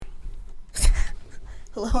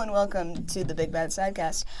Hello and welcome to the Big Bad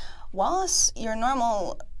Sidecast. Wallace, your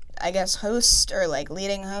normal, host or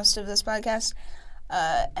leading host of this podcast,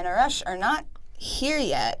 and Arash are not here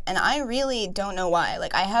yet, and I really don't know why.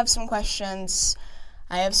 I have some questions,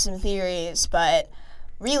 I have some theories, but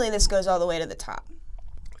really this goes all the way to the top.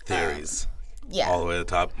 Theories? Yeah. All the way to the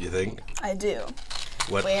top, you think? I do.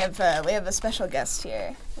 What? We have a special guest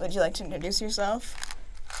here. Would you like to introduce yourself?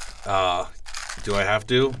 Do I have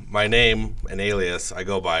to? My name and alias I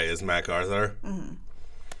go by is Mac Arthur. Mm-hmm.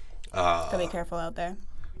 Gotta be careful out there.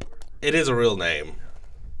 It is a real name.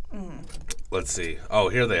 Mm-hmm. Let's see. Oh,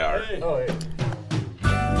 here they are. Hey. Oh, hey.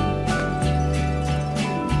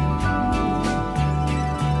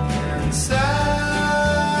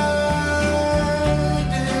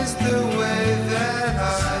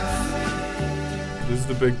 This is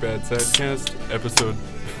the Big Bad Sidecast, episode...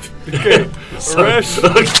 Okay, Arash...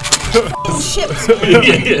 Oh, shit.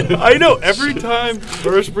 I know, every time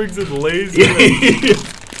Arash brings in lazy...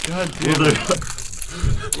 God damn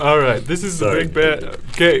it. All right, this is the Big Bad...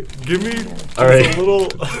 Okay, give me a little...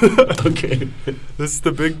 Okay. This is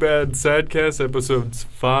the Big Bad Sidecast, episode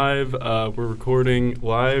 5. We're recording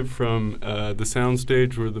live from the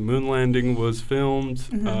soundstage where the moon landing was filmed.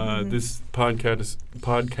 This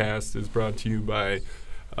podcast is brought to you by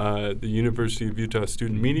the University of Utah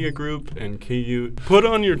Student Media Group and KU. Put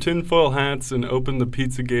on your tinfoil hats and open the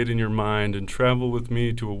Pizzagate in your mind and travel with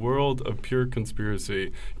me to a world of pure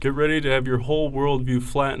conspiracy. Get ready to have your whole worldview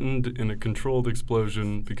flattened in a controlled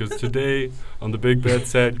explosion, because today on the Big Bad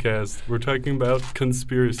Sadcast, we're talking about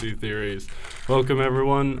conspiracy theories. Welcome,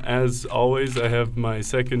 everyone. As always, I have my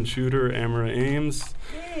second shooter, Amara Ames,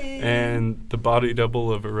 and the body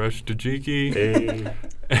double of Arash Tajiki. Hey.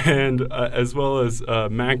 And as well as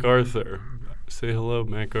Mac Arthur. Say hello,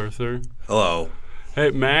 Mac Arthur. Hello.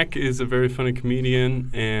 Hey, Mac is a very funny comedian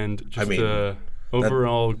and just a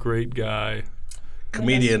overall great guy.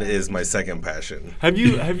 Comedian is my second passion. Have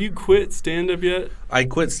you quit stand-up yet? I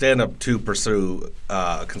quit stand-up to pursue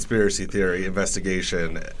conspiracy theory,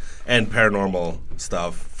 investigation, and paranormal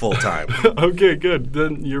stuff full-time. Okay, good.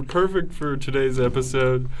 Then you're perfect for today's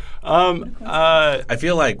episode. I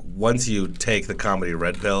feel like once you take the comedy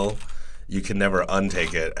red pill, you can never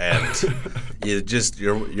untake it, and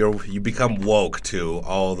you become woke to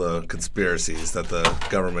all the conspiracies that the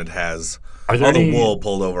government has. All the wool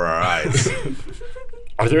pulled over our eyes.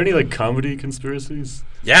 Are there any comedy conspiracies?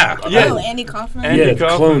 Yeah. Oh, Andy Kaufman?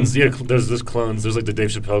 Kaufman. Clones. Yeah, there's clones. There's the Dave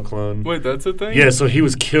Chappelle clone. Wait, that's a thing? Yeah, so he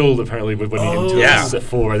was killed apparently when he went Yeah. to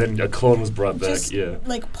four, and then a clone was brought back. Just Yeah.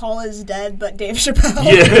 Paul is dead, but Dave Chappelle.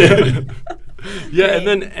 Yeah. Yeah, Right. and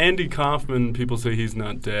then Andy Kaufman, people say he's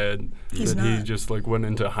not dead. He's that he not. just went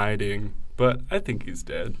into hiding. But I think he's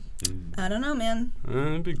dead. I don't know, man.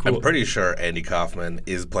 It'd be cool. I'm pretty sure Andy Kaufman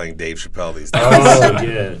is playing Dave Chappelle these days. Oh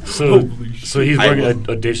yeah. Holy So he's wearing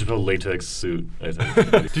a Dave Chappelle latex suit, I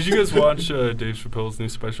think. Did you guys watch Dave Chappelle's new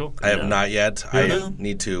special? I have not yet. Yeah. I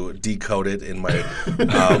need to decode it in my.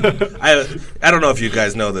 I don't know if you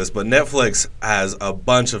guys know this, but Netflix has a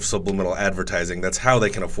bunch of subliminal advertising. That's how they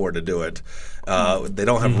can afford to do it. They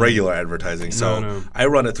don't have regular advertising, so No. I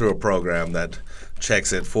run it through a program that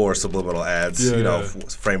checks it for subliminal ads,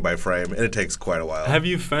 frame by frame, and it takes quite a while. Have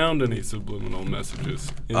you found any subliminal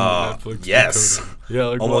messages in the Netflix Yes. decoder?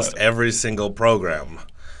 Yeah, Almost what? every single program.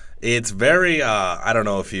 It's very, I don't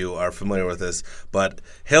know if you are familiar with this, but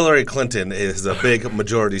Hillary Clinton is a big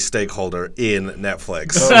majority stakeholder in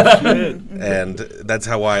Netflix. Oh, shit. And that's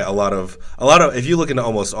how why a lot of, if you look into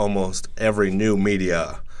almost every new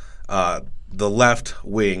media, the left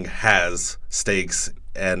wing has stakes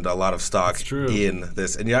and a lot of stock in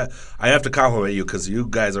this. And yeah, I have to compliment you because you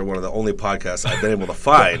guys are one of the only podcasts I've been able to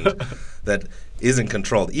find that isn't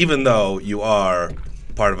controlled, even though you are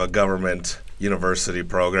part of a government university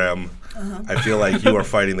program. I feel like you are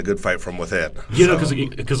fighting the good fight from within. Yeah,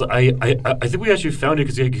 because I think we actually found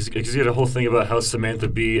it because you had a whole thing about how Samantha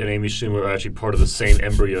Bee and Amy Schumer are actually part of the same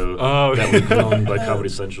embryo that was grown by Comedy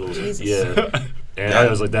Central. Jesus. Yeah. And I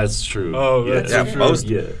was like, that's true. Oh, that's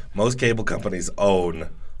Yeah, most cable companies own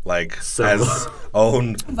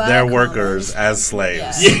own their Viacom. workers as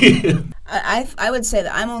slaves. Yeah. I would say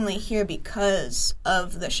that I'm only here because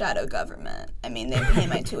of the shadow government. I mean, they pay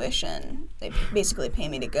my tuition. They basically pay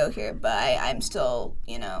me to go here, but I'm still,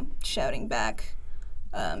 shouting back,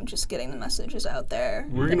 just getting the messages out there.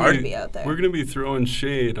 We're that gonna need to be out there. We're going to be throwing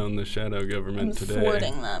shade on the shadow government I'm today.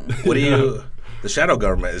 thwarting them. What do you? The shadow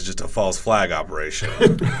government is just a false flag operation.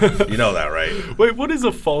 You know that, right? Wait, what is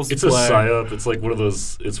a false It's flag? a psyop. It's like one of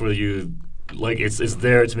those. It's where you it's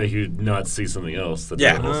there to make you not see something else. That's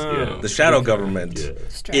Yeah. what it is. The shadow government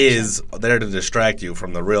Distraction. is there to distract you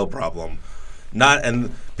from the real problem.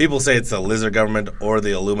 and people say it's the lizard government or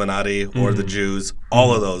the Illuminati or the Jews.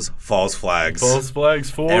 All of those false flags. False flags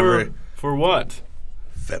for what?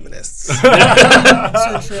 Feminists.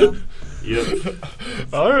 So true. Yep.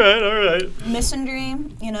 All right.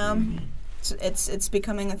 Misandry, it's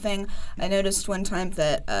becoming a thing. I noticed one time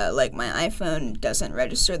that like my iPhone doesn't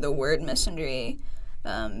register the word misandry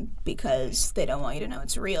because they don't want you to know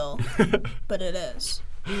it's real, but it is.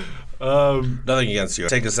 Nothing against you.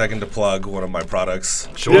 Take a second to plug one of my products.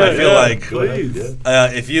 Sure. I feel like please.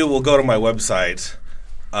 if you will go to my website,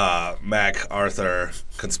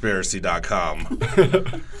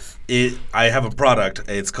 MacArthurConspiracy.com, I have a product.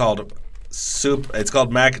 It's called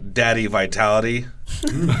Mac Daddy Vitality,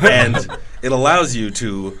 and it allows you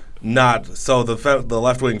to not. So the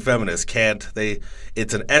left-wing feminists can't.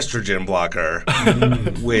 It's an estrogen blocker,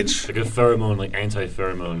 which Like a pheromone, like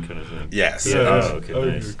anti-pheromone kind of thing. yes, Yeah. Oh, okay,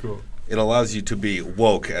 nice. Cool. it allows you to be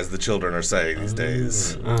woke, as the children are saying these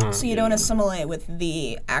days. So you don't assimilate with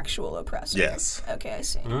the actual oppressor. Yes. Okay, I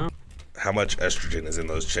see. How much estrogen is in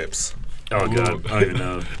those chips? Oh god, I don't even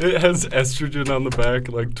know. It has estrogen on the back,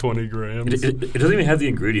 like 20 grams. It doesn't even have the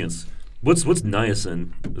ingredients. What's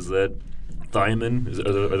niacin? Is that thiamine?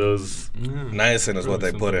 Are those? Niacin is what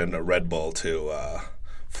they put in a Red Bull to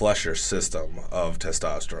flush your system of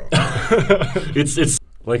testosterone. It's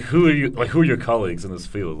like who are you? Like who are your colleagues in this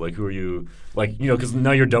field? Like who are you? Like because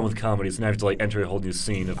now you're done with comedy, so now you have to like enter a whole new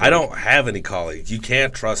scene. Of, I don't have any colleagues. You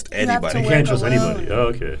can't trust have to anybody. You work can't trust alone. anybody. Oh,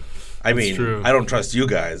 okay. I mean, true. I don't trust you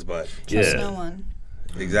guys, but Trust Yeah. no one.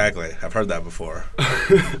 exactly. I've heard that before.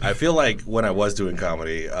 I feel like when I was doing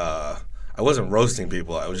comedy, I wasn't roasting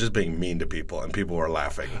people. I was just being mean to people, and people were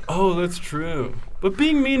laughing. Oh, that's true. But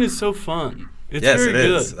being mean is so fun. It's Yes, very it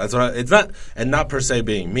good. is. That's what it's not, and not per se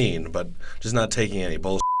being mean, but just not taking any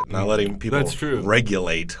bullshit. Not letting people That's true.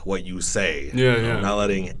 regulate what you say. Yeah. Not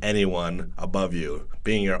letting anyone above you.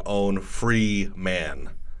 Being your own free man.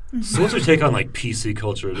 So what's your take on like PC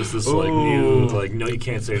culture? This like new like no, you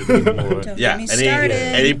can't say anything anymore. Don't Yeah, get me started.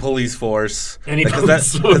 any police force. Any because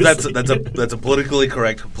police force. that's a politically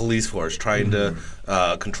correct police force trying to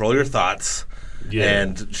control your thoughts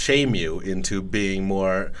and shame you into being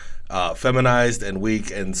more feminized and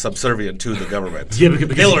weak and subservient to the government. Yeah,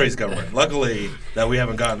 because Hillary's government. Luckily that we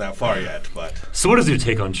haven't gotten that far yet, but So what is your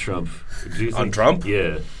take on Trump? Do you On think, Trump?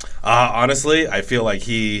 Yeah. honestly, I feel like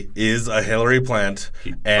he is a Hillary plant,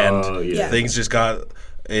 and yeah. things just got.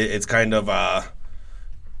 It's kind of.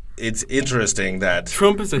 It's interesting that.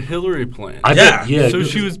 Trump is a Hillary plant. Yeah. Yeah. So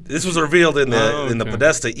she was. This was revealed in the Oh, in the okay.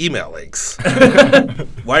 Podesta email links.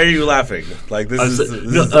 Why are you laughing? Like this is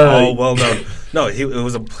no, all well known. No, it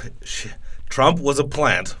was Trump was a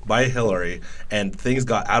plant by Hillary, and things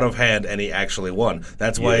got out of hand, and he actually won.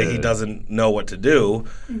 That's why he doesn't know what to do.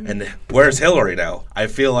 And where's Hillary now? I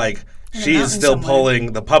feel like she is mountain still somewhere.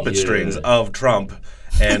 pulling the puppet Yeah. strings of Trump,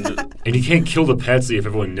 and And he can't kill the patsy if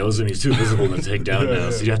everyone knows him. He's too visible to take down now.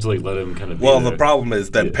 So you have to like let him kind of. well, be the there. problem is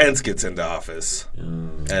then Pence gets into office,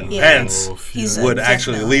 and Yeah. Pence He's would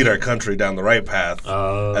actually definitely- lead our country down the right path,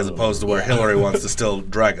 as opposed to where Hillary wants to still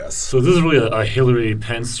drag us. So this is really a Hillary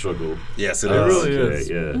Pence struggle. Yes, it It is. really Okay, is.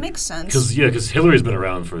 Yeah. Makes sense. Because Hillary's been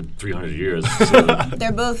around for 300 years. So,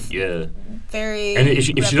 They're both yeah. very And if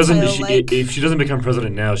she doesn't reptile-like. if she doesn't become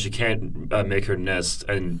president now, she can't make her nest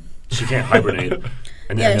and she can't hibernate.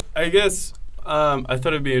 And Yeah. then I guess I thought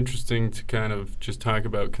it'd be interesting to kind of just talk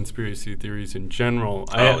about conspiracy theories in general.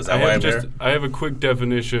 Is that why I'm just, here? I have a quick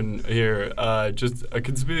definition here. Just a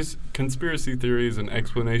conspiracy theory is an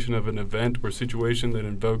explanation of an event or situation that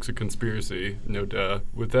invokes a conspiracy, no duh,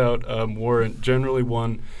 without warrant, generally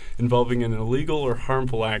one involving an illegal or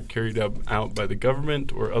harmful act carried out by the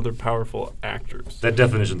government or other powerful actors. that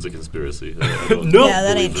definition's a conspiracy. I don't No. Yeah,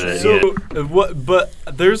 that ain't believe true. that, So, what? But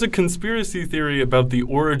there's a conspiracy theory about the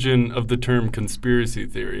origin of the term conspiracy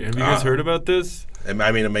theory. Have you guys heard about this?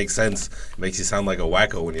 I mean, it makes sense. It makes you sound like a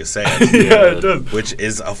wacko when you say it, Yeah, it does. which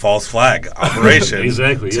is a false flag operation.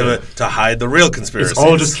 Exactly, yeah. To hide the real conspiracy. It's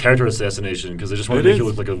all just character assassination because they just want It to make you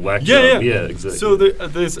is. look like a whack Yeah, job. yeah. Yeah, exactly. So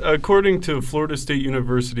this, according to Florida State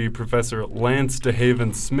University professor Lance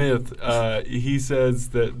DeHaven Smith, he says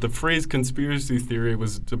that the phrase conspiracy theory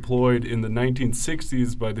was deployed in the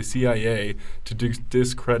 1960s by the CIA to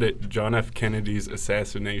discredit John F. Kennedy's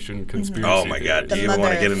assassination conspiracy. Oh my God! Do The you even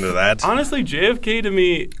want to mother get into that? Honestly, JFK to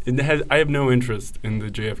me, I have no interest in the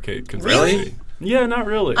JFK conspiracy. Really? Yeah, not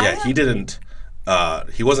really. Yeah, he didn't.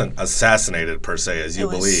 he wasn't assassinated per se, as you It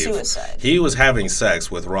was believe. suicide. He was having sex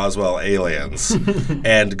with Roswell aliens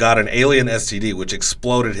and got an alien STD, which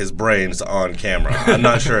exploded his brains on camera. I'm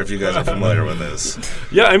not sure if you guys are familiar with this.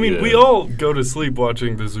 Yeah, I mean, Yeah. we all go to sleep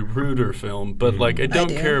watching the Zapruder film, but like, I don't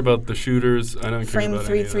do. care about the shooters. I don't Frame care about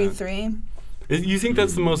any of that. 333. You think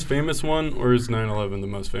that's the most famous one, or is 9/11 the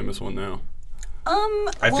most famous one now?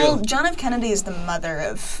 I Well, feel- John F. Kennedy is the mother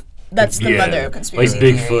of. That's the Yeah, mother of conspiracy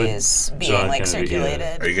like Bigfoot, theories being John like Kennedy, yeah.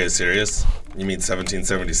 circulated. Are you guys serious? You mean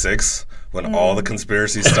 1776? When all the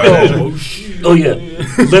conspiracies started? Oh yeah,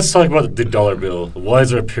 let's talk about the dollar bill. Why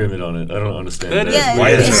is there a pyramid on it? I don't understand That that. is Yeah, Why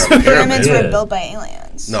is it's- there a pyramid? pyramids Yeah. were built by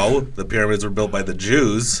aliens. No, the pyramids were built by the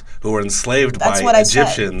Jews who were enslaved That's by what I said.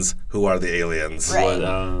 Egyptians who are the aliens. Right.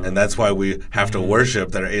 What, And that's why we have to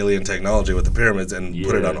worship their alien technology with the pyramids and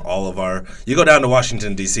put it Yeah. on all of our. You go down to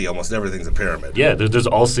Washington, D.C., almost everything's a pyramid. yeah, there's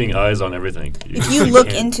all-seeing eyes on everything. If you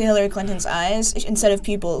look into Hillary Clinton's eyes, instead of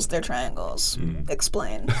pupils, they're triangles.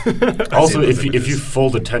 Explain. Also, those if you images.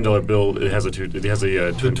 fold a $10 bill, it has twin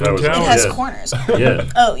Twin towers. It Towers. has yeah. corners. Yeah.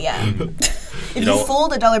 Oh yeah. If you know-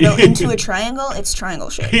 fold a dollar bill into a triangle, it's triangle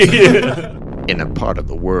shaped. In a part of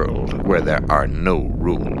the world where there are no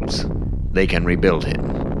rules, they can rebuild it.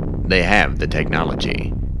 They have the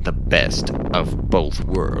technology, the best of both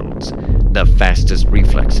worlds, the fastest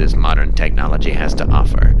reflexes modern technology has to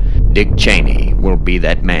offer. Dick Cheney will be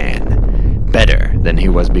that man. Better than he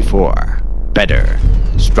was before. Better,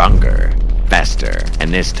 stronger, faster.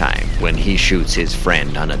 And this time, when he shoots his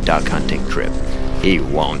friend on a duck hunting trip, he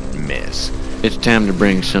won't miss. It's time to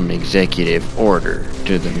bring some executive order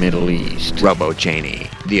to the Middle East. Robo Cheney,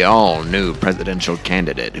 the all-new presidential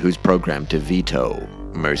candidate who's programmed to veto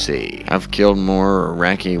mercy. I've killed more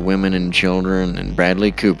Iraqi women and children than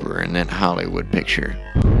Bradley Cooper in that Hollywood picture.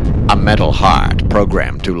 A metal heart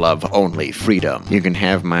programmed to love only freedom. You can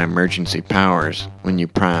have my emergency powers when you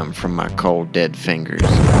prime from my cold dead fingers.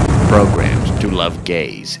 Programmed to love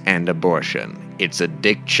gays and abortion. It's a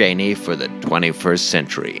Dick Cheney for the 21st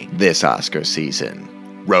century. This Oscar season,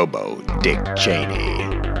 Robo Dick Cheney.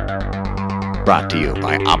 Brought to you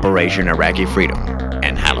by Operation Iraqi Freedom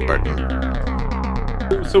and Halliburton.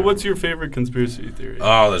 So, what's your favorite conspiracy theory?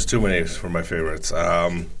 Oh, there's too many for my favorites.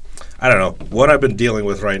 I don't know. What I've been dealing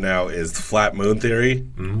with right now is the flat moon theory.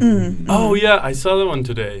 Oh yeah, I saw that one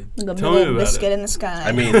today. Like a Tell me little about biscuit it. in the sky.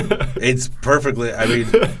 I mean, it's perfectly. I mean,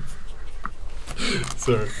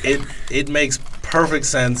 Sorry. it makes perfect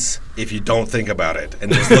sense if you don't think about it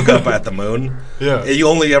and just look up at the moon. Yeah. You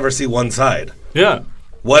only ever see one side. Yeah.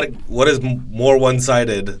 What is more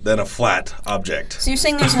one-sided than a flat object? so you're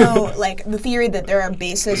saying there's no like the theory that there are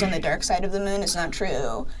bases on the dark side of the moon is not true.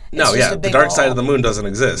 No, It's just yeah, a the big dark side hole. of the moon doesn't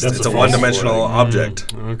exist. That's It's a a false one-dimensional flag.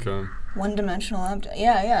 object. Okay. One-dimensional object.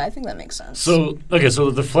 Yeah, I think that makes sense. So okay,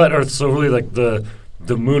 so the flat Earth. So really, like the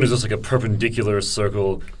moon is just like a perpendicular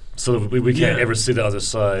circle. So we can't Yeah. ever see the other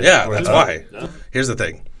side. Yeah, Or- that's why. Here's the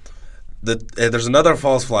thing. There's another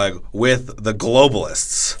false flag with the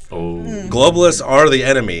globalists. Oh. Globalists are the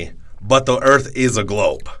enemy, but the Earth is a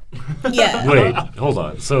globe. yeah. Wait, hold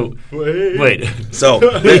on. So wait. So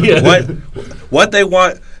Yeah. what they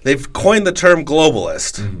want, they've coined the term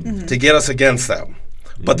globalist Mm-hmm. to get us against them.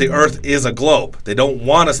 But the Earth is a globe. They don't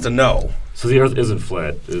want us to know. So the Earth isn't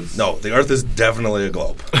flat. It's No, the Earth is definitely a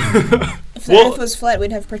globe. If the Well- Earth was flat,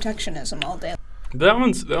 we'd have protectionism all day. That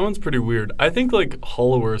one's pretty weird. I think like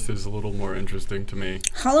Hollow Earth is a little more interesting to me.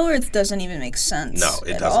 Hollow Earth doesn't even make sense. No,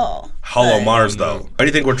 it at doesn't. all. Hollow But- Mars, though. Why do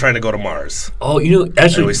you think we're trying to go to Mars? Oh, you know, And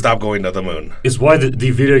actually, we stop going to the moon. is why the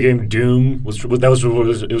video game Doom was what it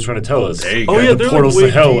was trying to tell us. There you Oh go. yeah, The they're portals like to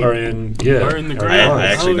way hell deep. are in Are in the I, ground. I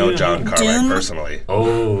actually Oh, know yeah. John Carmack Doom? personally.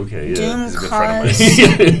 Oh, okay, yeah. Doom He's a good friend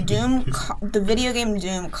of caused the video game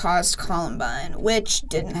Doom caused Columbine, which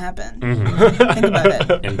didn't happen. Mm-hmm. Think about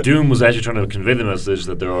it. And Doom was actually trying to convey the message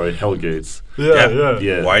that there are hell gates. Yeah.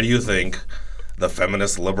 Yeah. Why do you think the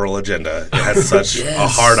feminist liberal agenda has such a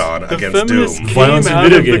hard-on The against feminists Doom? came Violence in out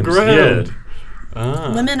video of the games, ground.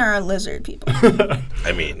 yeah. Women are lizard people.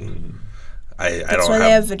 I mean, I That's don't why they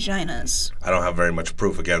have have vaginas. I don't have very much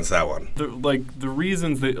proof against that one. The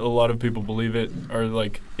reasons that a lot of people believe it are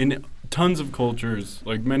like in tons of cultures,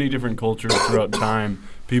 like many different cultures throughout time,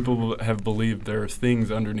 people have believed there are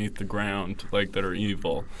things underneath the ground like that are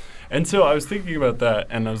evil. And so I was thinking about that,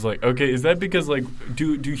 and I was like, okay, is that because like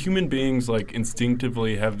do human beings like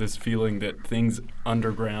instinctively have this feeling that things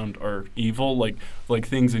underground are evil, like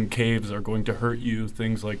things in caves are going to hurt you,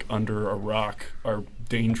 things like under a rock are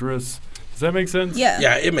dangerous? Is that make sense? Yeah.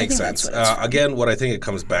 Yeah, it makes I think sense. that's what it's from. Again, what I think it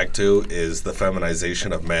comes back to is the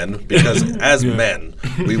feminization of men. Because as men,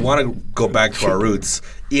 we want to go back to our roots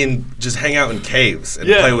just hang out in caves and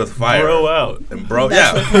play with fire. Bro out. And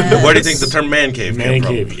That's what where do you think the term man cave came Man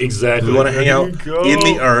from? cave, exactly. We want to hang out There you go. in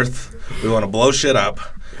the earth. We want to blow shit up.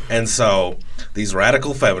 And so these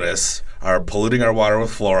radical feminists are polluting our water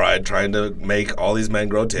with fluoride, trying to make all these men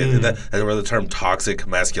grow tits. That's where the term toxic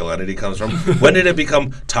masculinity comes from. When did it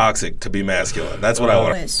become toxic to be masculine? That's what I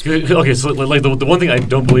want. Always. Okay, so like the one thing I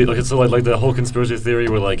don't believe, like the whole conspiracy theory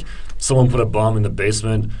where like someone put a bomb in the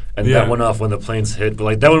basement and that went off when the planes hit, but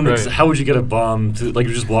like that one, how would you get a bomb to like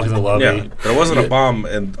you just walk in the lobby? Yeah, there wasn't a bomb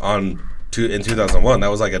in 2001. That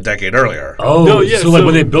was like a decade earlier. Oh, No, yeah, so like so-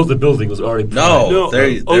 when they built the building, it was already planned. No, No,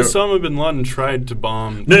 they're- Osama bin Laden tried to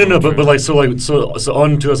bomb. No, but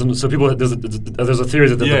on 2000, so people there's a theory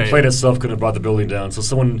that the plane itself could have brought the building down. So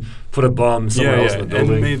someone put a bomb somewhere else in the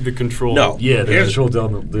building. and made the control. No. Yeah, the Here's- control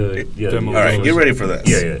down the Demolition. All right, get ready for this.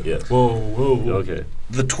 Yeah. Whoa. Okay.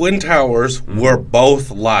 The Twin Towers were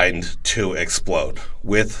both lined to explode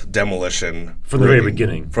with demolition. From the very rigging.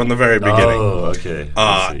 beginning. From the very beginning. Oh, okay.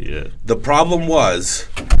 I see, yeah. The problem was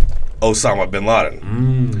Osama bin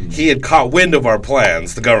Laden. He had caught wind of our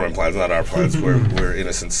plans, the government plans, not our plans. we're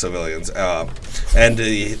innocent civilians. And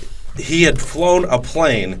he had flown a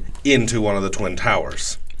plane into one of the Twin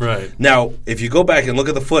Towers. Right. Now, if you go back and look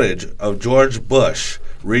at the footage of George Bush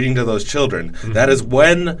reading to those children, that is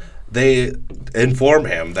when they inform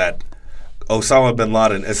him that Osama bin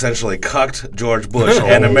Laden essentially cucked George Bush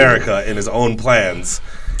and America in his own plans,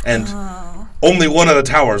 and only one of the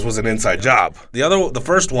towers was an inside job. The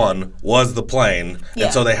first one was the plane,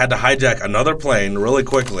 and so they had to hijack another plane really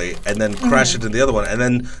quickly and then crash it into the other one and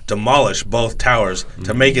then demolish both towers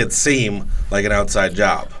to make it seem like an outside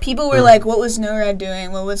job. People were like, what was NORAD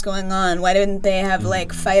doing? What was going on? Why didn't they have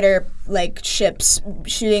like fighter ships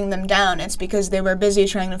shooting them down? It's because they were busy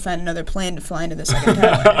trying to find another plane to fly into the second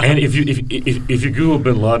tower. And if you Google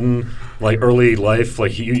Bin Laden, like early life,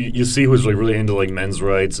 like you see he was like really into like men's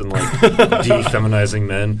rights and like defeminizing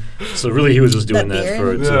men. So really, he was just doing That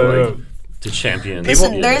that to champion.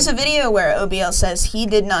 Listen, there's a video where OBL says he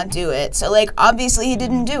did not do it. So like obviously he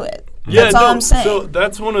didn't do it. Yeah, That's all I'm saying. So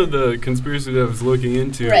that's one of the conspiracies I was looking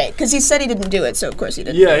into. Right, because he said he didn't do it, so of course he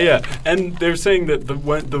didn't. Yeah. And they're saying that the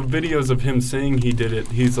videos of him saying he did it,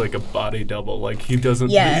 he's like a body double. Like he doesn't.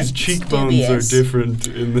 Yeah, his it's cheekbones dubious. are different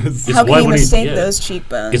in this. It's How why can you when he- mistake yeah. those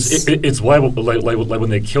cheekbones? It's why like when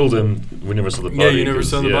they killed him, we never saw the body. Yeah, you never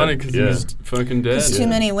saw the body because he was fucking dead. Because too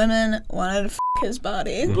many women wanted to f his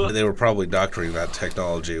body. They were probably doctoring that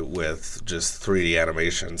technology with just 3D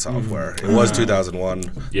animation software. It was 2001.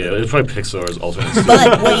 Yeah, it's probably Pixar's alternate.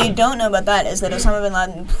 But what you don't know about that is that Osama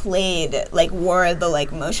bin Laden wore the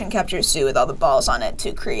motion capture suit with all the balls on it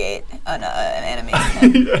to create an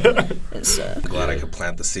animation. Glad I could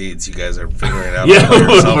plant the seeds. You guys are figuring it out Yeah, for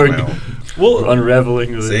yourself we're- now. We're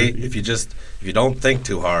unraveling. See, if you don't think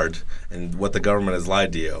too hard and what the government has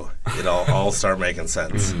lied to you, it'll all start making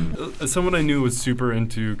sense. Someone I knew was super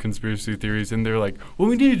into conspiracy theories, and they're like, "What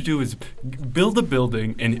we need to do is build a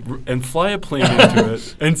building and fly a plane into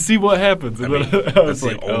it and see what happens." I And mean, then I that's was the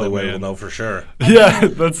like, only "Oh, way we'll man." know for sure. Yeah,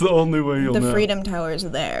 that's the only way you'll The know. Freedom Tower's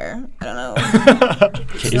there. I don't know.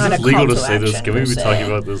 Is not this a legal call to to say this? action, Can we per be se. talking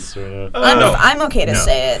about this right now? I'm okay to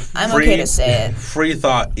say it. I'm okay to say it. Free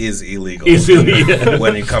thought is illegal Yeah.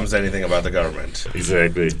 when it comes to anything about the government.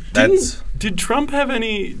 Exactly. That's Did Trump have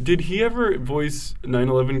any? Did he ever voice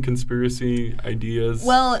 9/11 conspiracy ideas?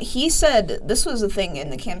 Well, he said this was the thing in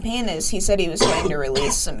the campaign is he said he was trying to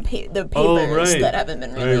release some the papers Oh, right. that haven't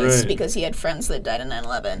been Right, released right. because he had friends that died in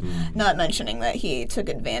 9/11. Not mentioning that he took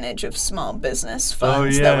advantage of small business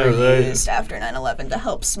funds yeah, that were right. used after 9/11 to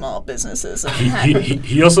help small businesses. in He, Manhattan.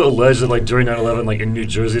 he also alleged that during 9/11 in New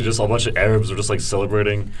Jersey just a bunch of Arabs were just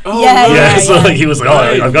celebrating. oh, Yeah, right. Yeah, so yeah. he was like,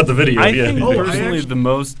 Right. I've got the video. I yeah. think Oh, I personally actually- the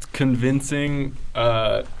most convincing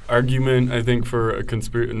argument I think for a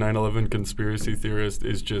 9/11 conspiracy theorist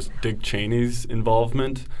is just Dick Cheney's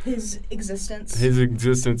involvement, His existence. his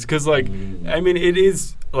existence, because I mean it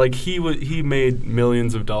is he made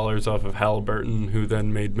millions of dollars off of Halliburton, who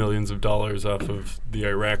then made millions of dollars off of the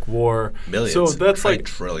Iraq War. millions. So that's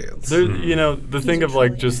trillions. there, the thing of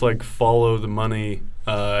just follow the money.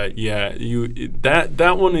 That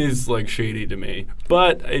one is shady to me,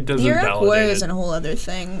 but it doesn't the Iraq validate War it. is a whole other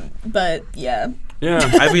thing, but yeah. Yeah.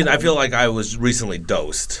 I mean, I feel like I was recently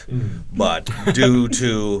dosed, but due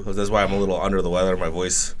to that's why I'm a little under the weather. My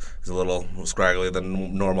voice is a little scraggly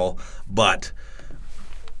than normal. But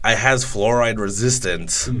it has fluoride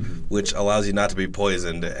resistance, which allows you not to be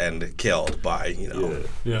poisoned and killed by, you know.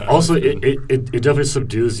 Yeah. Also, it definitely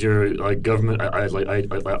subdues your like government,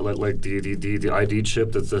 like the ID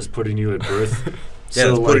chip that's putting you at birth. Yeah,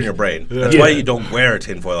 it's put in your brain. That's why you don't wear a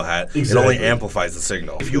tinfoil hat. Exactly. It only amplifies the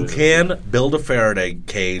signal. If you can build a Faraday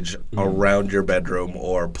cage around your bedroom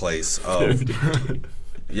or place of...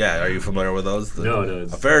 Yeah, are you familiar with those? No. A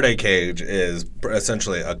Faraday cage is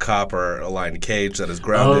essentially a copper-aligned cage that is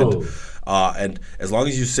grounded. And as long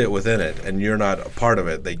as you sit within it and you're not a part of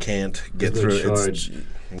it, they can't get through it.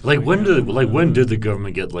 When did the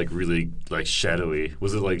government get like really like shadowy?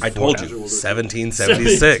 Was it like I told you,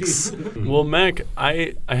 1776. Well, Mac,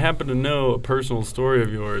 I happen to know a personal story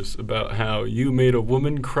of yours about how you made a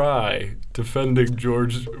woman cry defending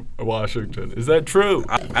George Washington. Is that true?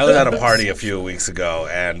 I was at a party a few weeks ago,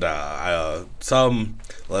 and some,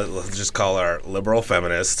 let's just call her liberal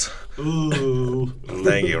feminist. Ooh.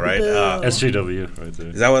 Thank you, right? SJW, right there.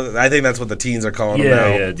 Is that what I think? That's what the teens are calling them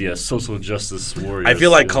now. Yeah. Social justice warriors. I feel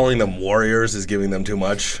like calling them warriors is giving them too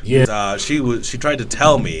much. Yeah. She tried to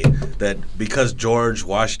tell me that because George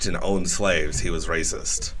Washington owned slaves, he was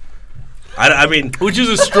racist. I mean, which is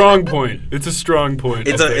a strong point. It's a strong point.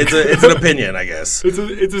 It's an opinion, I guess.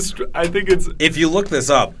 I think it's. If you look this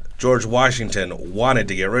up, George Washington wanted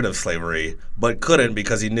to get rid of slavery, but couldn't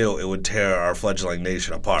because he knew it would tear our fledgling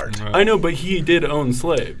nation apart. Right. I know, but he did own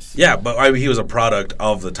slaves. Yeah, but I mean, he was a product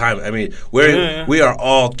of the time. I mean, we are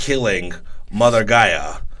all killing Mother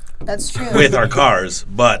Gaia. That's true. With our cars,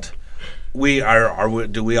 but we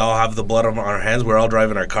do we all have the blood on our hands? We're all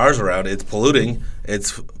driving our cars around. It's polluting.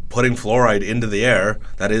 It's putting fluoride into the air.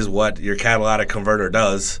 That is what your catalytic converter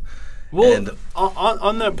does. Well, and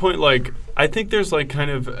on that point, like, I think there's like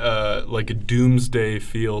kind of like a doomsday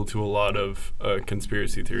feel to a lot of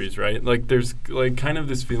conspiracy theories, right? Like, there's like kind of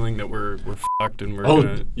this feeling that we're fucked and we're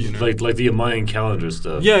gonna, you know, like the Mayan calendar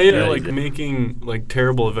stuff. Yeah, like making like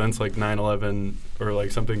terrible events like 9/11 or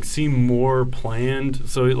like something seem more planned,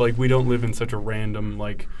 so like we don't live in such a random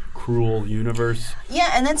like cruel universe.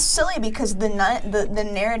 Yeah, and that's silly because the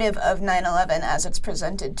narrative of 9/11 as it's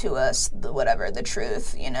presented to us, the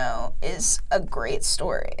truth, you know, is a great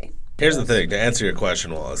story. Here's the thing, to answer your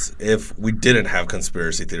question, Wallace, if we didn't have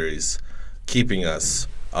conspiracy theories keeping us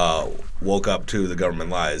woke up to the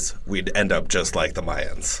government lies, we'd end up just like the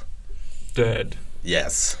Mayans. Dead.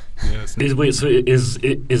 Yes. Is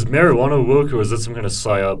marijuana woke, or is that some kind of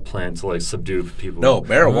psyop plan to like subdue people? No,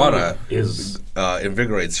 marijuana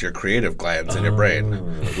invigorates your creative glands in your brain,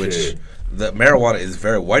 which the marijuana is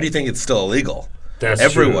very. Why do you think it's still illegal? That's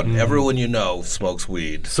everyone you know smokes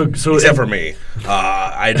weed, except for me.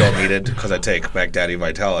 I don't need it because I take Mac Daddy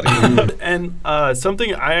Vitality. And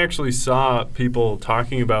something I actually saw people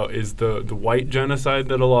talking about is the white genocide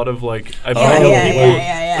that a lot of like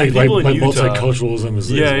people in Utah. Multiculturalism is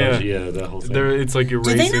that whole thing. It's like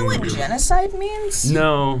erasing. Do they know what genocide means?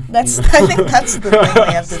 No. I think that's the thing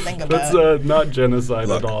we have to think about. That's not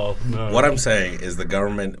genocide at all. No. What I'm saying is the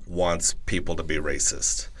government wants people to be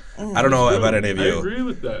racist. I don't know about any of you. I agree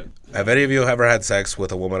with that. Have any of you ever had sex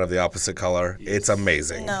with a woman of the opposite color? It's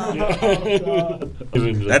amazing. No.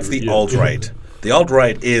 That's the alt-right. The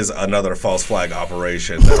alt-right is another false flag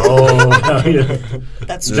operation. That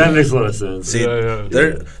makes a lot of sense. See,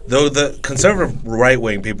 though the conservative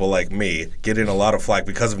right-wing people like me get in a lot of flack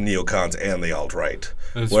because of neocons and the alt-right.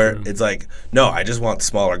 That's where true. It's like, no, I just want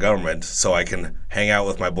smaller government so I can hang out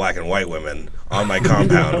with my black and white women on my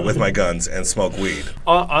compound with my guns and smoke weed.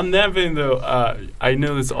 On that vein, though, I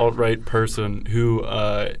know this alt-right person who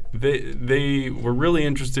they were really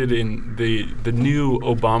interested in the new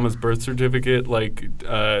Obama's birth certificate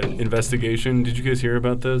investigation. Did you guys hear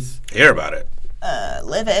about this? Hear about it.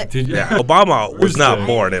 Live it. Yeah, Obama was not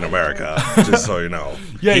born in America, just so you know.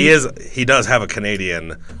 Yeah, he does have a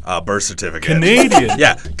Canadian birth certificate. Canadian?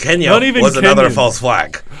 Yeah, Kenya was another false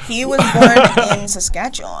flag. He was born in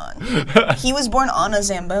Saskatchewan. He was born on a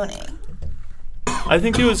Zamboni. I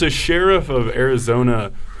think he was a sheriff of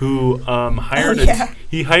Arizona who hired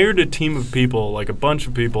a team of people, like a bunch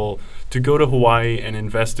of people, to go to Hawaii and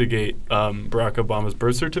investigate Barack Obama's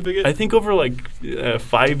birth certificate. I think over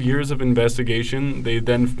 5 years of investigation, they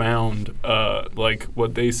then found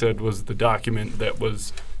what they said was the document that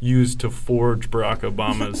was used to forge Barack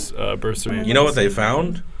Obama's birth certificate. You know what they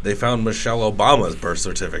found? They found Michelle Obama's birth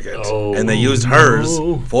certificate, and they used hers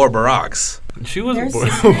for Barack's. She wasn't born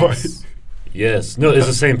in Hawaii. Yes. No, it's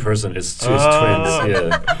the same person. It's twins.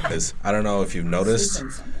 Yeah. I don't know if you've noticed,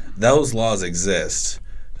 those laws exist.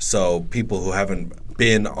 So people who haven't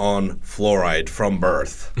been on fluoride from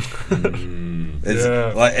birth. It's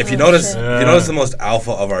Yeah. like if you notice the most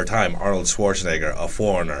alpha of our time, Arnold Schwarzenegger, a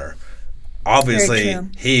foreigner. Obviously, Very true.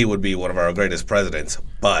 he would be one of our greatest presidents,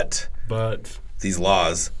 but these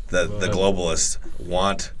laws that the globalists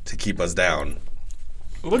want to keep us down.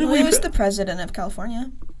 what do Who we? was the president of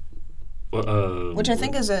California? Which I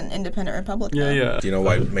think is an independent republic. Yeah, now. yeah. Do you know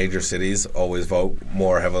why major cities always vote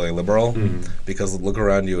more heavily liberal? Because look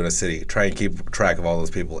around you in a city. Try and keep track of all those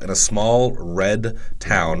people. In a small red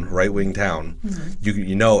town, right-wing town,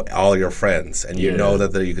 you know all your friends, and you know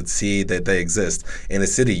that you could see that they exist. In a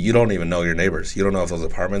city, you don't even know your neighbors. You don't know if those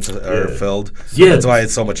apartments are filled. So that's why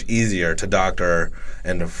it's so much easier to doctor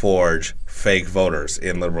and to forge fake voters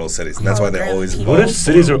in liberal cities, and that's why they always vote. What if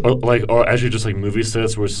cities are actually just like movie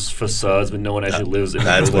sets where it's just facades, but no one actually lives in?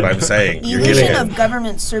 That's what I'm saying. The You're illusion getting of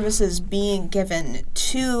government services being given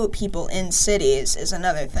to people in cities is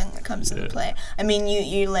another thing that comes into play. I mean,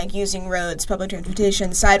 you like using roads, public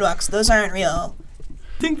transportation, sidewalks. Those aren't real.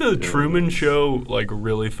 I think the Truman Show like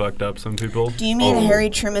really fucked up some people. Do you mean Harry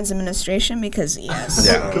Truman's administration? Because yes.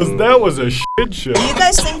 Yeah. Because that was a shit show. Do you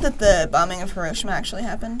guys think that the bombing of Hiroshima actually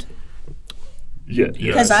happened? Yeah.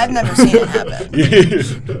 Because I've never seen it happen.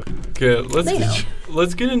 Okay, They know.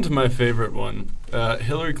 let's get into my favorite one,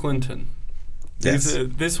 Hillary Clinton. Yes.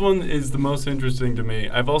 This one is the most interesting to me.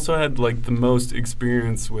 I've also had like the most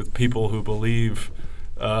experience with people who believe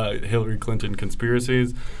Hillary Clinton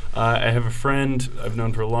conspiracies. I have a friend I've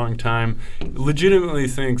known for a long time, legitimately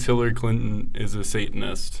thinks Hillary Clinton is a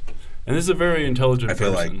Satanist. And this is a very intelligent I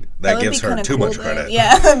feel person. like that would gives be her kinda too cool, much though. credit.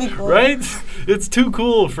 Yeah, that'd be cool. Right? It's too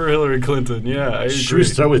cool for Hillary Clinton. Yeah, I agree. Should we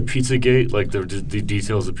start with Pizzagate, like the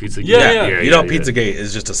details of Pizzagate? Yeah. You know, Pizzagate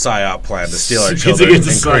is just a psyop plan to steal our Pizzagate's children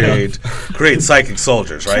a and psyop. create psychic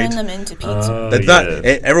soldiers, right? Turn them into pizza. That's not.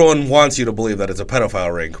 Everyone wants you to believe that it's a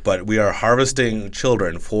pedophile ring, but we are harvesting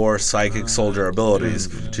children for psychic soldier abilities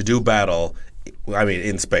to do battle. I mean,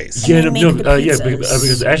 in space. Yeah, And no, they make the yeah, pizzas.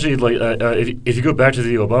 because actually, like, if you go back to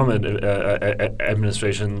the Obama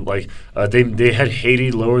administration, like, they had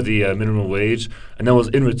Haiti lower the minimum wage, and that was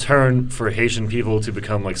in return for Haitian people to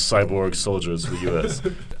become like cyborg soldiers for the U.S.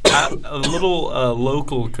 A little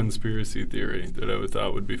local conspiracy theory that I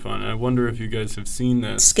thought would be fun. I wonder if you guys have seen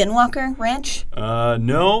this. Skinwalker Ranch?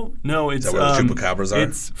 No, it's that where the chupacabras are?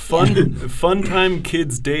 It's Fun Time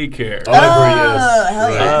Kids Daycare. Oh, yes.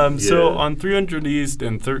 hell yeah. So on 300 East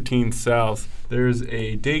and 13th South, there's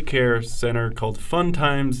a daycare center called Fun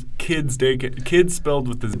Times Kids Daycare. Kids spelled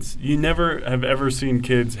with this. You never have ever seen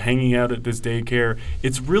kids hanging out at this daycare.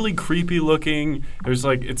 It's really creepy looking. There's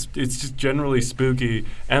like it's just generally spooky,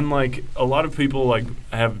 and like a lot of people like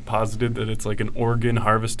have posited that it's like an organ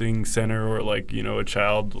harvesting center or like a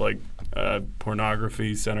child like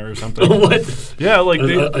pornography center or something. What? Yeah, like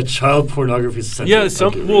A child pornography center. yeah, Okay.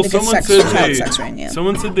 someone child said sex ring, yeah.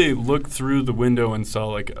 someone said they looked through the window and saw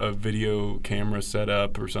like a video camera set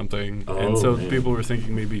up or something, and so man. people were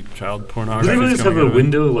thinking maybe child Do pornography. they really is just have coming a out of it.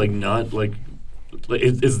 window, like not like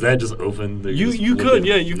is that just open? They just You look could in?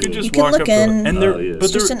 yeah you could just You can walk look up in. and they're Oh, yeah. but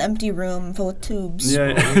It's just they're an empty room full of tubes.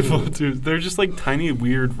 yeah full of tubes. They're just like tiny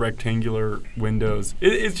weird rectangular windows.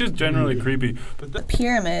 It's just generally creepy. But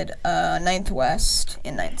Pyramid, 9th West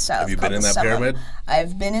in 9th South. Have you been called in the that Summum. pyramid?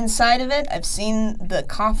 I've been inside of it. I've seen the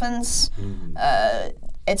coffins.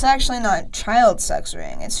 It's actually not child sex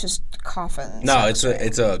ring. It's just coffins. No, it's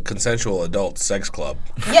a consensual adult sex club.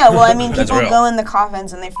 Yeah, well, I mean, That's people real. go in the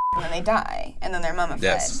coffins and they and then they die, and then they're mummified.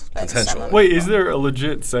 Yes, by the consensual. Summum. wait, is there a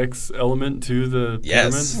legit sex element to the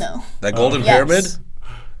Yes. pyramid? No. That golden Yes. pyramid?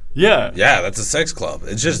 Yeah. Yeah, that's a sex club.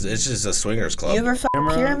 It's just a swingers club. You ever f***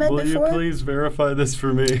 Amra, pyramid will before? you please verify this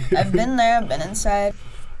for me? I've been there. I've been inside.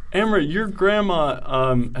 Amra, your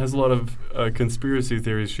grandma has a lot of conspiracy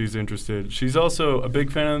theories she's interested. She's also a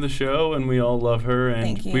big fan of the show, and we all love her, and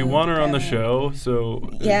Thank you, we want her on the Grandma. show, so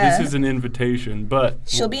Yeah. this is an invitation. But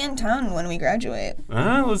She'll be in town when we graduate.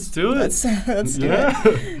 let's do it. Let's do yeah.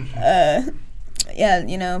 it.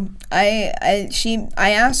 Yeah,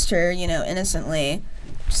 I asked her, innocently,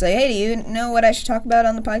 she's like, hey, do you know what I should talk about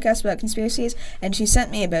on the podcast about conspiracies? And she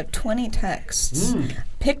sent me about 20 texts,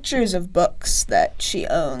 pictures of books that she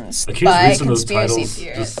owns I keep by reading those conspiracy titles,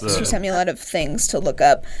 theorists. just, She sent me a lot of things to look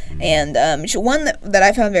up, and one that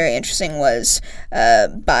I found very interesting was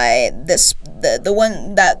by the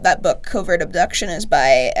one that book, Covert Abduction, is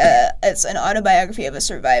by it's an autobiography of a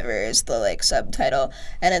survivor is the subtitle,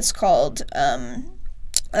 and it's called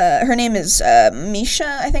her name is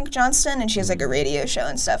Misha, I think, Johnston, and she has a radio show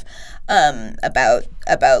and stuff about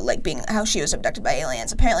being how she was abducted by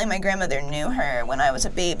aliens. Apparently, my grandmother knew her when I was a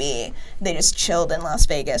baby. They just chilled in Las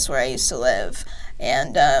Vegas, where I used to live,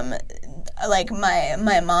 and like my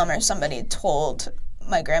mom or somebody told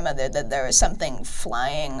my grandmother that there was something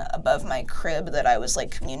flying above my crib that I was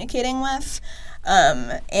like communicating with,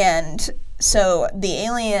 and so the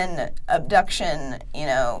alien abduction,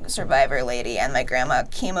 survivor lady and my grandma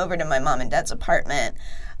came over to my mom and dad's apartment,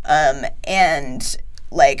 and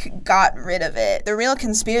like got rid of it. The real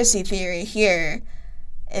conspiracy theory here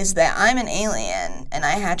is that I'm an alien and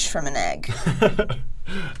I hatched from an egg.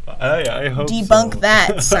 I hope Debunk so.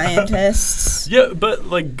 that, scientists. Yeah, but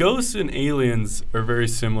like ghosts and aliens are very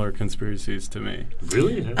similar conspiracies to me.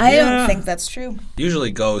 Really? I Yeah. don't think that's true.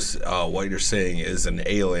 Usually ghosts, what you're seeing is an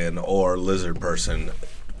alien or lizard person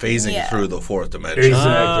phasing Yeah. through the fourth dimension.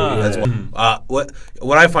 Exactly. That's yeah.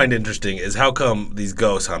 what I find interesting is how come these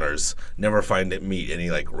ghost hunters never meet any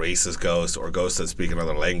like racist ghosts or ghosts that speak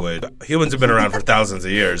another language. Humans have been around for thousands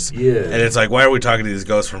of years, Yeah. and it's like, why are we talking to these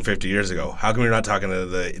ghosts from 50 years ago? How come you're not talking to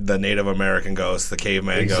the Native American ghosts, the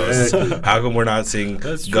caveman ghosts? Exactly. How come we're not seeing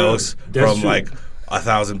That's true. ghosts That's from true. like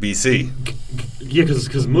 1000 BC? Yeah,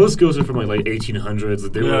 because most ghosts are from like 1800s.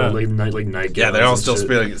 They Yeah. were like night Yeah, they're all gowns and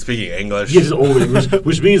still shit. speaking English. Yeah, just old English,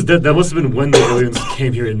 which means that must have been when the aliens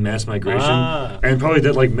came here in mass migration, Ah. and probably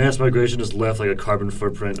that like mass migration just left like a carbon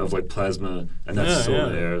footprint of like plasma, and that's Yeah, still yeah.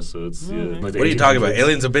 in the air. So it's like What are you talking about? 1800s.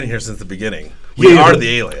 Aliens have been here since the beginning. We Yeah, are but-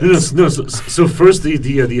 the aliens. No. So first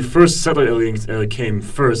the first settler aliens came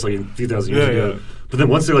first, like 3,000 years Yeah, ago. yeah. But then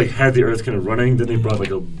once they like had the Earth kind of running, then they brought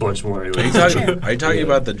like a bunch more Are you aliens. talking Yeah.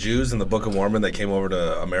 about the Jews in the Book of Mormon that came over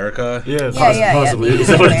to America? Yes. Yeah. Possibly. the Is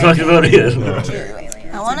that what you're talking about? Yeah.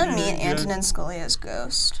 I want to meet Antonin Scalia's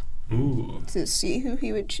ghost Ooh. to see who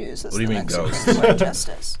he would choose as What do you the mean next ghost? Supreme Court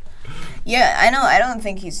justice. Yeah, I know. I don't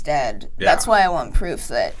think he's dead. Yeah. That's why I want proof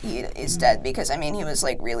that he is dead, because I mean, he was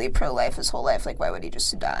like really pro-life his whole life. Like, why would he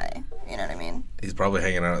just die? You know what I mean? He's probably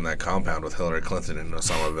hanging out in that compound with Hillary Clinton and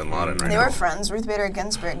Osama bin Laden right They now. were friends. Ruth Bader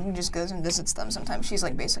Ginsburg just goes and visits them sometimes. She's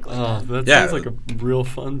like basically Oh, dead. that Yeah. sounds like a real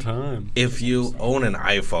fun time. If you own an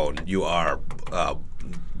iPhone, you are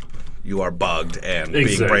bugged and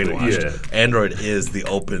Exactly, being brainwashed. yeah. Android is the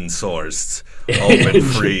open sourced, open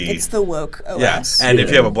free. It's the woke OS. Yeah, and if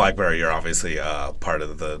you Yeah. have a BlackBerry, you're obviously part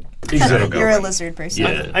of the Exactly. federal You're a government. lizard person.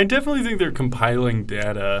 Yeah. I definitely think they're compiling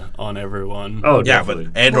data on everyone. Oh, Yeah, definitely.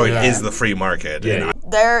 but Android Well, yeah. is the free market. Yeah, and yeah.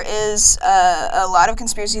 There is a lot of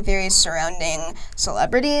conspiracy theories surrounding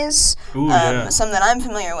celebrities. Ooh, yeah. Some that I'm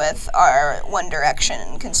familiar with are One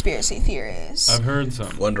Direction conspiracy theories. I've heard some.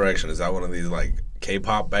 One Direction, is that one of these like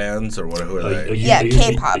K-pop bands or what? Who are they? Yeah,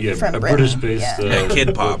 K-pop yeah, from a Britain, British-based yeah. Yeah,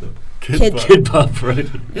 Kid Pop. Kid Pop, right?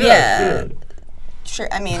 Yeah. Sure.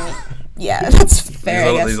 I mean, yeah, that's fair.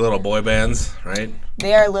 I guess. These little boy bands, right?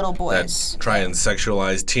 They are little That boys. try and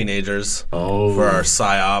sexualize teenagers Oh, for our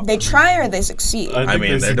psyop. They try or they succeed. I think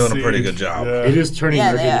mean, they they're doing a pretty succeed. good job. Yeah. it is turning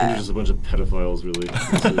Yeah, America they into are. just a bunch of pedophiles, really.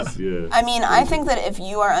 It's just, yeah. I mean, I think that if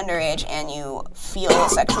you are underage and you feel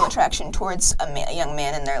sexual attraction towards a young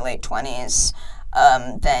man in their late 20s,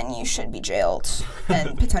 then you should be jailed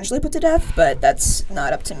and potentially put to death. But that's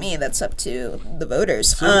not up to me. That's up to the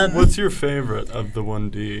voters. So what's your favorite of the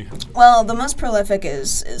 1D? Well, the most prolific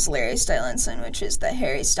is Larry Stylinson, which is that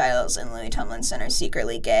Harry Styles and Louis Tomlinson are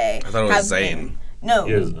secretly gay. I thought it was Have Zayn. been- No.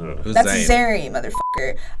 Yes, Who's That's Zayn? Zary,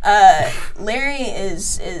 motherfucker. Larry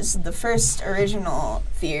is the first original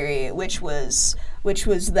theory, which was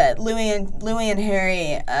that Louis and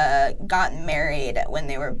Harry got married when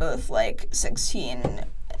they were both like 16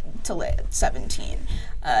 to 17.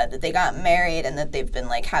 That they got married and that they've been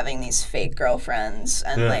like having these fake girlfriends,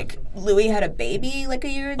 and Yeah. like Louis had a baby like a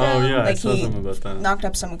year ago. Oh, yeah, I like saw he something about that. knocked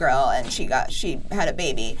up some girl and she had a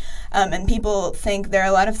baby. And people think there are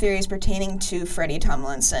a lot of theories pertaining to Freddie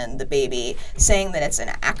Tomlinson, the baby, saying that it's an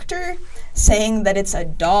actor, saying that it's a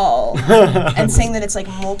doll, and saying that it's like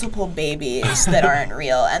multiple babies that aren't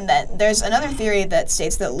real. And that there's another theory that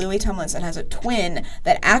states that Louis Tomlinson has a twin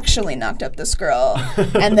that actually knocked up this girl,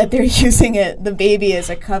 and that they're using the baby as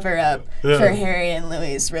a cover up Yeah. for Harry and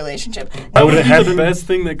Louis' relationship. Why would it That'd be happen? the best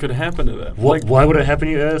thing that could happen to them. Why would it happen,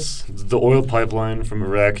 you ask? The oil pipeline from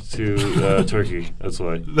Iraq to Turkey. That's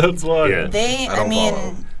why. That's why. Yeah. I don't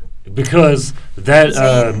follow. Because that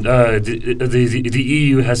Zayn. the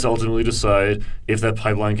EU has to ultimately decide if that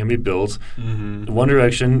pipeline can be built. Mm-hmm. One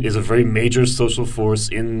Direction is a very major social force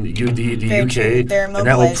in the Very UK, true. They're and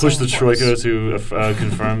that will push the mobilizing troika force. to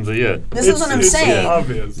confirm the This is what I'm It's saying.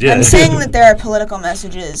 obvious. Yeah. I'm saying that there are political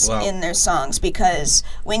messages Wow. in their songs, because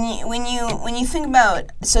when you think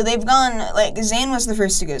about, so they've gone, like, Zayn was the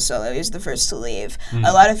first to go solo, he was the first to leave.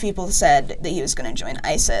 A lot of people said that he was going to join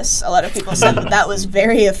ISIS. A lot of people said that was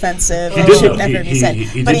very offensive and did should though. never be said.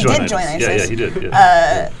 He But did he did join ISIS. ISIS. Yeah, he did.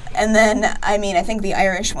 Yeah. And then, I mean, I think the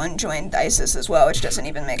Irish one joined ISIS as well, which doesn't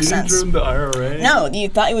even make Did sense. he join the IRA? No, you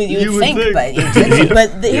thought you would would think, think. but you didn't.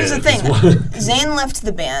 But here's Yeah, the thing: it's Zayn left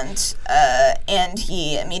the band, and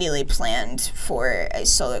he immediately planned for a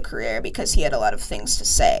solo career because he had a lot of things to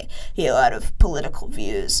say. He had a lot of political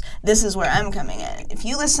views. This is where I'm coming in. If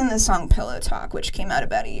you listen to the song "Pillow Talk," which came out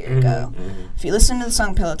about a year ago, if you listen to the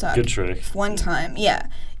song "Pillow Talk," Good trick. one time, yeah.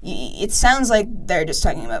 It sounds like they're just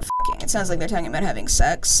talking about f***ing. It sounds like they're talking about having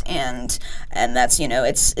sex, and that's, you know,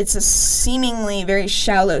 it's a seemingly very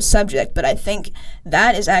shallow subject, but I think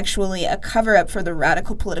that is actually a cover-up for the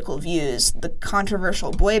radical political views the controversial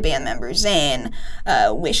boy band member Zayn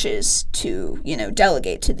wishes to, you know,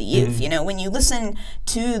 delegate to the youth. You know, when you listen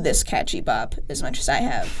to this catchy bop as much as I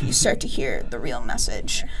have, you start to hear the real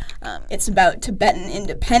message. It's about Tibetan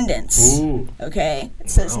independence. Ooh. Okay? It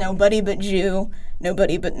says nobody but Jew,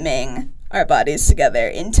 nobody but Ming, our bodies together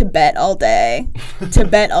in Tibet all day.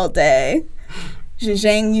 Tibet all day.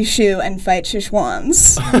 Zhejiang Yushu and fight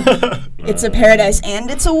Sichuans. It's a paradise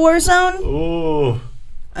and it's a war zone. Oh.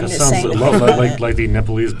 I'm That just sounds saying. a to lot think about it. like the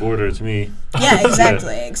Nepalese border to me. Yeah,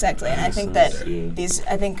 exactly. And I think that Yeah.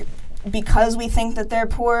 I think because we think that they're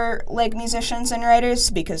poor, like, musicians and writers,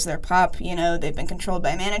 because they're pop, you know, they've been controlled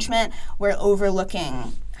by management, we're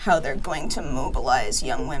overlooking how they're going to mobilize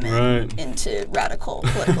young women Right. into radical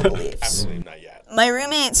political beliefs. Not yet. My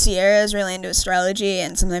roommate Sierra is really into astrology,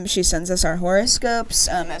 and sometimes she sends us our horoscopes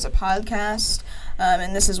as a podcast.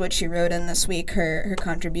 And this is what she wrote in this week, her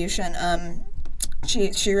contribution.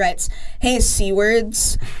 She writes, "Hey,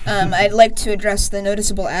 C-words. I'd like to address the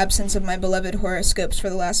noticeable absence of my beloved horoscopes for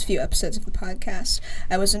the last few episodes of the podcast.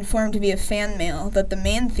 I was informed via fan mail that the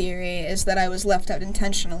main theory is that I was left out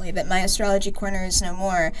intentionally, that my astrology corner is no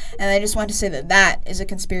more, and I just want to say that that is a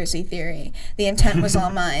conspiracy theory. The intent was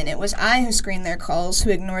all mine. It was I who screened their calls,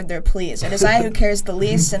 who ignored their pleas. It is I who cares the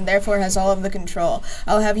least and therefore has all of the control.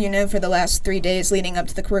 I'll have you know for the last 3 days leading up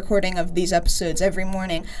to the recording of these episodes, every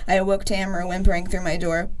morning I awoke to Amber whimpering through my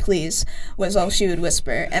door, 'Please,' was all she would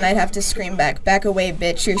whisper, and I'd have to scream back, 'Back away,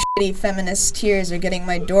 bitch, your shitty feminist tears are getting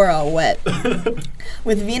my door all wet.'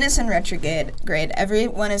 With Venus in retrograde,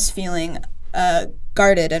 everyone is feeling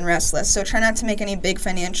guarded and restless, so try not to make any big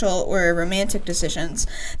financial or romantic decisions.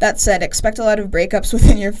 That said, expect a lot of breakups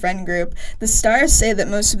within your friend group. The stars say that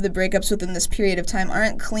most of the breakups within this period of time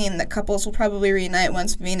aren't clean, that couples will probably reunite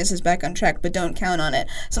once Venus is back on track, but don't count on it.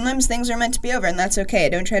 Sometimes things are meant to be over, and that's okay.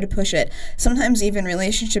 Don't try to push it. Sometimes even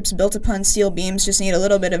relationships built upon steel beams just need a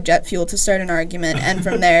little bit of jet fuel to start an argument, and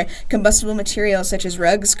from there, combustible materials such as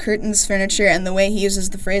rugs, curtains, furniture, and the way he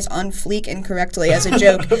uses the phrase on fleek incorrectly as a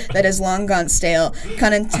joke that has long gone stale,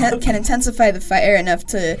 can intensify the fire enough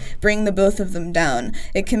to bring the both of them down.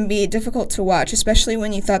 It can be difficult to watch, especially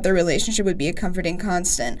when you thought their relationship would be a comforting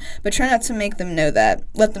constant, but try not to make them know that.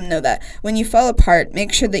 Let them know that. When you fall apart,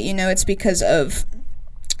 make sure that you know it's because of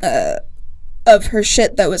her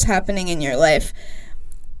shit that was happening in your life.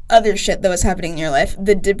 Other shit that was happening in your life.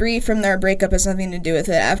 The debris from their breakup has nothing to do with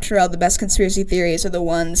it. After all, the best conspiracy theories are the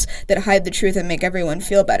ones that hide the truth and make everyone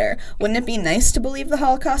feel better. Wouldn't it be nice to believe the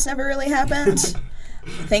Holocaust never really happened?"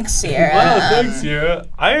 Thanks, Sierra. Wow, thanks, Sierra.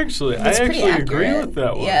 I actually That's pretty agree accurate. with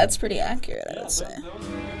that one. Yeah, it's pretty accurate, I would say.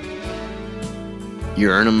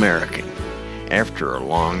 You're an American. After a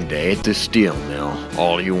long day at the steel mill,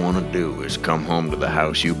 all you want to do is come home to the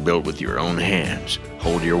house you built with your own hands,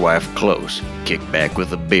 hold your wife close, kick back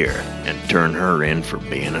with a beer, and turn her in for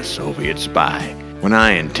being a Soviet spy. When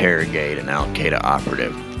I interrogate an Al-Qaeda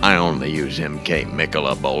operative, I only use MK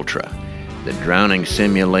Michelob Ultra. The drowning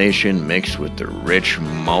simulation mixed with the rich,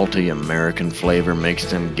 malty American flavor makes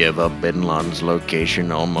them give up Bin Laden's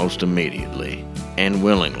location almost immediately, and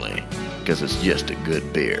willingly, because it's just a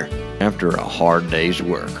good beer. After a hard day's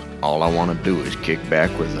work, all I want to do is kick back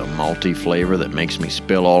with a malty flavor that makes me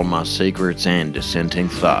spill all my secrets and dissenting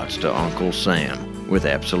thoughts to Uncle Sam with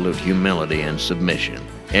absolute humility and submission.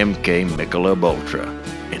 MK Michelob Ultra,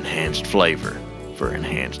 enhanced flavor for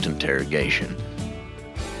enhanced interrogation.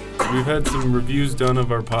 We've had some reviews done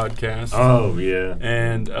of our podcast. Oh, yeah.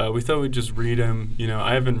 And we thought we'd just read them. You know,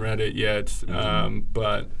 I haven't read it yet,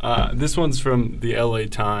 but this one's from the LA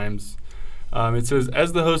Times. It says,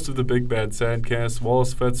 as the host of the Big Bad Sadcast,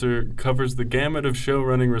 Wallace Fetzer covers the gamut of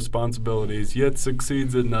show-running responsibilities, yet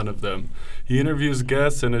succeeds at none of them. He interviews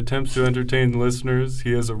guests and attempts to entertain listeners.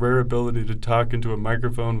 He has a rare ability to talk into a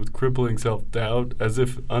microphone with crippling self-doubt, as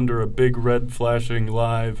if under a big red flashing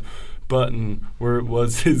live button where it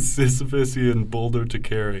was his Sisyphusian boulder to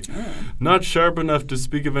carry. Not sharp enough to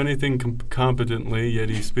speak of anything competently, yet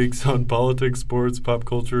he speaks on politics, sports, pop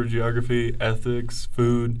culture, geography, ethics,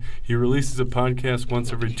 food. He releases a podcast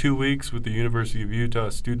once every 2 weeks with the University of Utah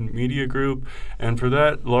Student Media Group, and for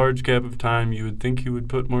that large gap of time, you would think he would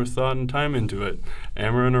put more thought and time into it.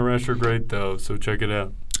 Amber and Aresh are great, though, so check it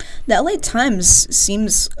out. The LA Times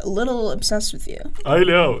seems a little obsessed with you. I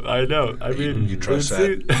know. I mean, You trust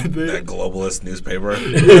that globalist newspaper?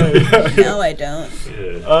 No, I don't.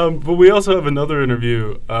 But we also have another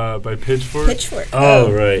interview by Pitchfork. Pitchfork.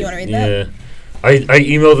 Oh, right. You want to read that? I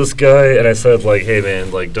emailed this guy and I said, like, hey,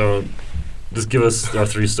 man, like, don't just give us our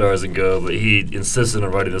 3 stars and go. But he insisted on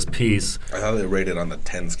writing this piece. I thought they rated on the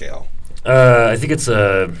 10 scale. I think it's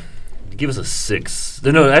give us a 6.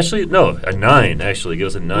 No, actually, no, a 9, actually. Give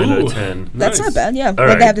us a 9 out of 10. That's Nice. not bad, yeah. All What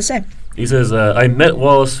right. they have to say. He says, I met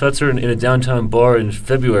Wallace Fetzer in a downtown bar in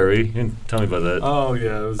February. You can tell me about that. Oh,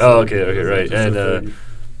 yeah. Okay, right.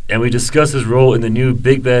 And we discussed his role in the new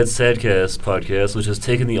Big Bad Sadcast podcast, which has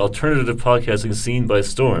taken the alternative podcasting scene by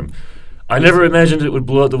storm. I never imagined it would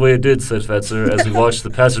blow out the way it did, said Fetzer, as we watched the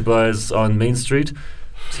passerbys on Main Street.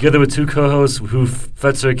 Together with 2 co-hosts who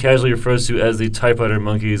Fetzer casually refers to as the typewriter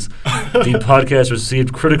monkeys, the podcast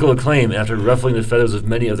received critical acclaim after ruffling the feathers of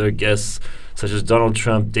many of their guests, such as Donald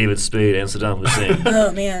Trump, David Spade, and Saddam Hussein.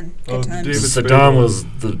 Oh, man. Good times. David Spade. Saddam was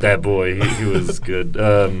that boy. He was good.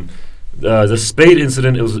 The Spade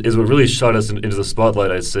incident is what really shot us into the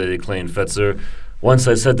spotlight, I'd say, claimed Fetzer. Once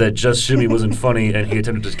I said that Just Shoot Me wasn't funny and he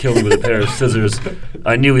attempted to kill me with a pair of scissors,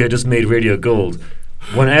 I knew he had just made radio gold.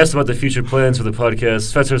 When asked about the future plans for the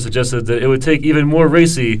podcast, Fetzer suggested that it would take even more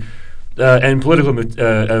racy and political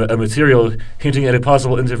material, hinting at a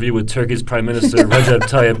possible interview with Turkey's Prime Minister Recep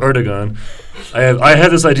Tayyip Erdogan. I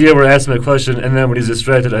had this idea where I asked him a question, and then when he's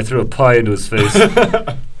distracted, I threw a pie into his face.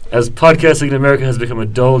 As podcasting in America has become a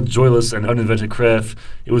dull, joyless, and uninvented craft,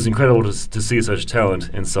 it was incredible to see such talent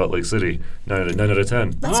in Salt Lake City. 9 out of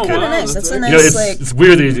 10. That's Oh, kind of wow, nice. that's That's a excellent. nice, It's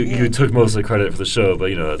weird that you took most of the credit for the show, but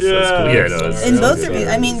that's cool. Yeah, no, it's In both good. reviews,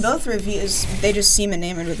 I mean, both reviews, they just seem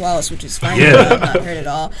enamored with Wallace, which is fine. Yeah. I've not heard at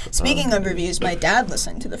all. Speaking of reviews, my dad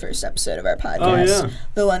listened to the first episode of our podcast, yeah.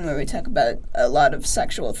 the one where we talk about a lot of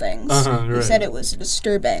sexual things. He right. said it was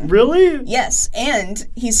disturbing. Really? Yes, and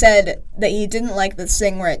he said that he didn't like the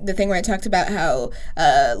thing where I talked about how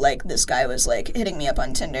like this guy was like hitting me up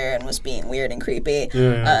on Tinder and was being weird and creepy.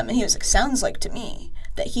 Yeah. And he was like, sounds like to me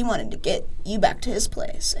that he wanted to get you back to his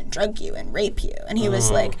place and drug you and rape you. And he was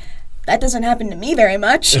like, that doesn't happen to me very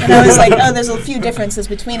much. And I was like, oh, there's a few differences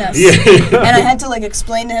between us. And I had to like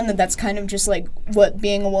explain to him that that's kind of just like what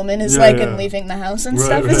being a woman is like and leaving the house and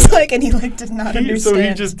stuff is like. And he like did not understand. So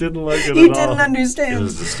he just didn't like it He at all. didn't understand. It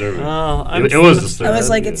was disturbing. Oh, It was disturbing. I was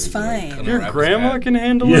like, Yeah, it's it's like- fine. Your Wrap his grandma hat. can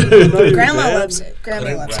handle it? Not your Grandma dad? loves it. Grandma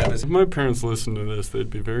Couldn't loves grab it. his- If my parents listened to this, they'd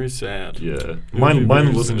be very sad. Yeah. be Mine very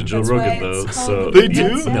listen to sad. Joe That's Rogan, why though. it's So called They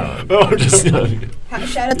do? No. Oh, just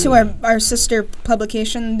Shout out to our sister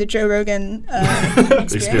publication, the Joe Rogan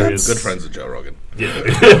Experience. Good friends with Joe Rogan.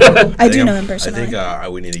 Yeah. I do know him I personally.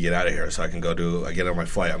 think we need to get out of here so I can go get on my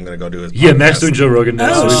flight. I'm going to go do his Yeah, Max podcast. doing Joe Rogan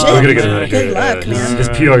now. Oh, so shit. we're gonna get him out of Good here. luck, man. His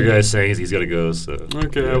PR guy is saying he's got to go. So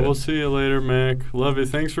Okay, yeah. we'll see you later, Mac. Love you.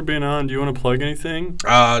 Thanks for being on. Do you want to plug anything?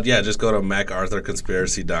 Yeah, just go to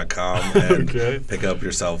MacArthurConspiracy.com and Okay. pick up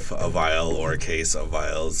yourself a vial or a case of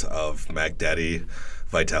vials of Mac Daddy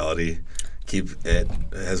Vitality. It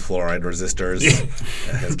has fluoride resistors, it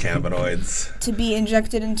has cannabinoids. To be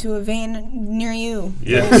injected into a vein near you.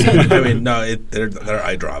 Yeah. I mean, no, they're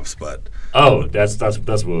eye drops, but Oh, that's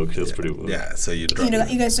woke. That's pretty woke. yeah. So you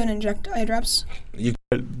You guys don't inject eye drops?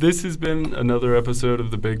 This has been another episode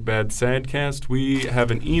of the Big Bad Sadcast. We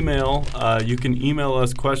have an email. You can email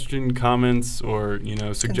us comments, or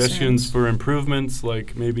suggestions Concerns. for improvements,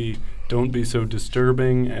 like maybe don't be so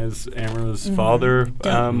disturbing as Amara's father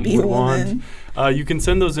Don't be would a want. woman. You can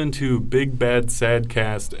send those into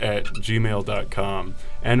bigbadsadcast@gmail.com,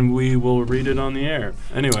 and we will read it on the air.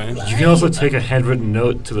 Anyway. You can also take a handwritten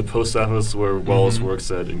note to the post office where Wallace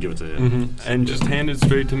works at and give it to him. And just hand it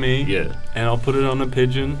straight to me. Yeah. And I'll put it on a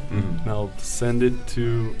pigeon. Mhm. And I'll send it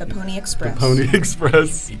to The Pony Express. the Pony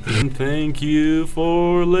Express. And thank you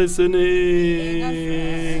for listening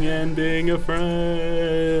and being a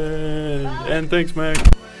friend. And thanks, Mac.